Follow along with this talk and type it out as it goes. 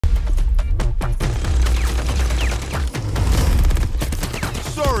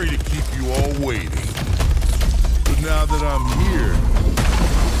all waiting. But now that I'm here,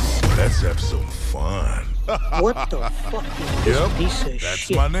 let's have some fun. What the fuck is this piece of That's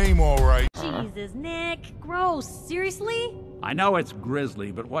shit? my name, all right. Jesus, Nick. Gross. Seriously? I know it's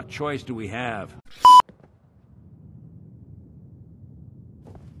grisly, but what choice do we have?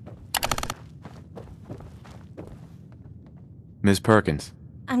 Miss Perkins.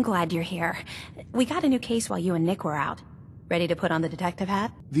 I'm glad you're here. We got a new case while you and Nick were out. Ready to put on the detective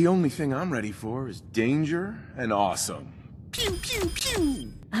hat? The only thing I'm ready for is danger and awesome. Pew, pew,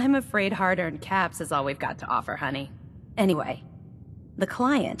 pew. I'm afraid hard-earned caps is all we've got to offer, honey. Anyway, the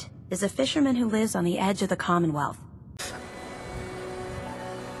client is a fisherman who lives on the edge of the Commonwealth.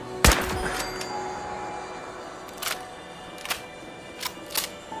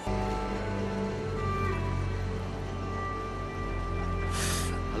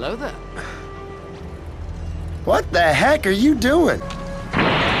 Hello there. What the heck are you doing?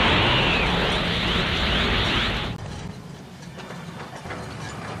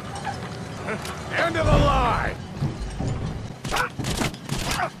 End of the line.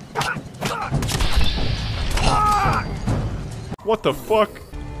 What the fuck?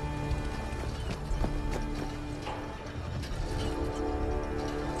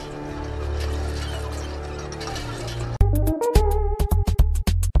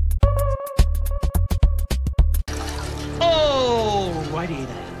 Alrighty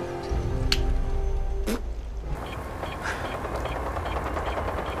then.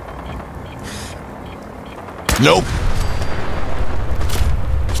 Nope.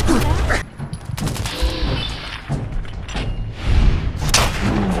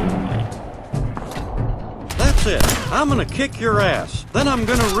 That's it. I'm gonna kick your ass. Then I'm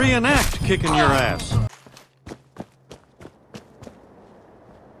gonna reenact kicking your ass.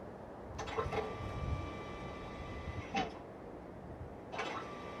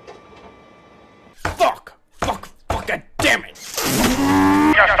 Fuck! Fucking damn it!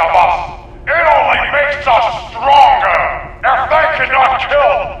 Yes, the boss. It only makes us stronger. If they cannot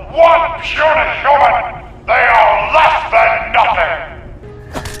kill one puny human, they are less than nothing.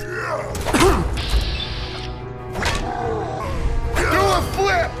 Do a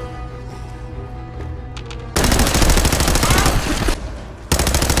flip!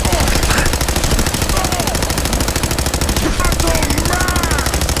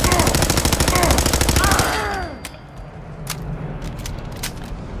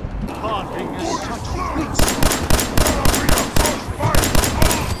 Taunting is such a waste.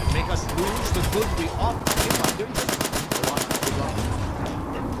 Make us lose the good we ought to give our difference.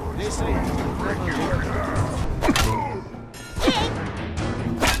 They say,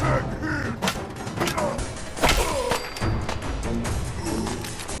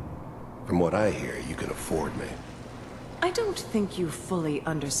 From what I hear, you can afford me. I don't think you fully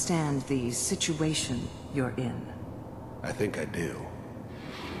understand the situation you're in. I think I do.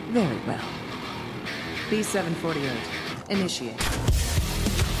 Very well. B-748. Initiate.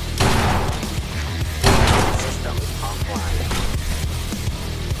 Systems offline.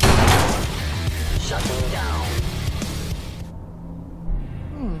 Shutting down.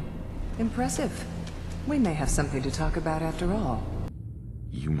 Impressive. We may have something to talk about after all.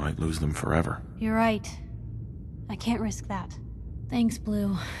 You might lose them forever. You're right. I can't risk that. Thanks,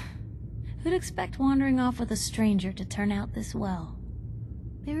 Blue. Who'd expect wandering off with a stranger to turn out this well?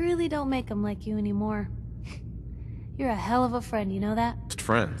 They really don't make them like you anymore. You're a hell of a friend, you know that? Just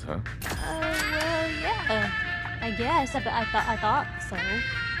friends, huh? Well, yeah. I guess. I thought so.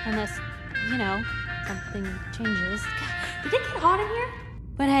 Unless, you know, something changes. Did it get hot in here?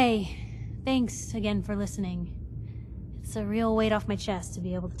 But hey, thanks again for listening. It's a real weight off my chest to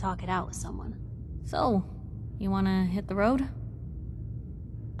be able to talk it out with someone. So, you wanna hit the road?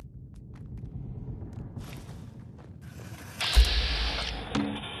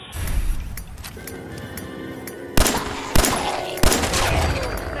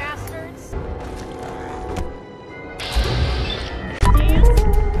 Bastards!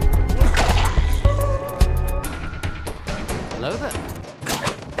 Hello there.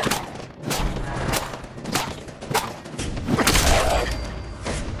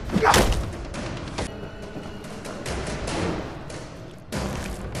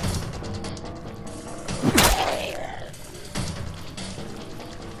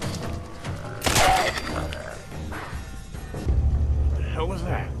 The hell was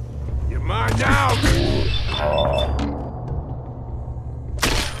that? You're mine now.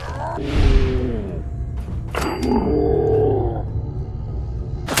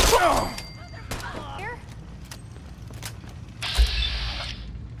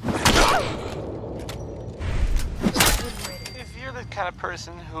 If you're the kind of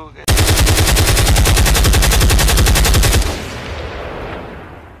person who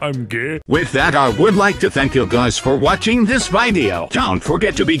I'm gay. With that, I would like to thank you guys for watching this video. Don't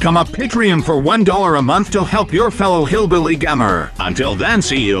forget to become a Patreon for $1 a month to help your fellow hillbilly gamer. Until then,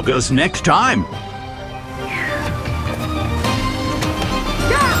 see you guys next time.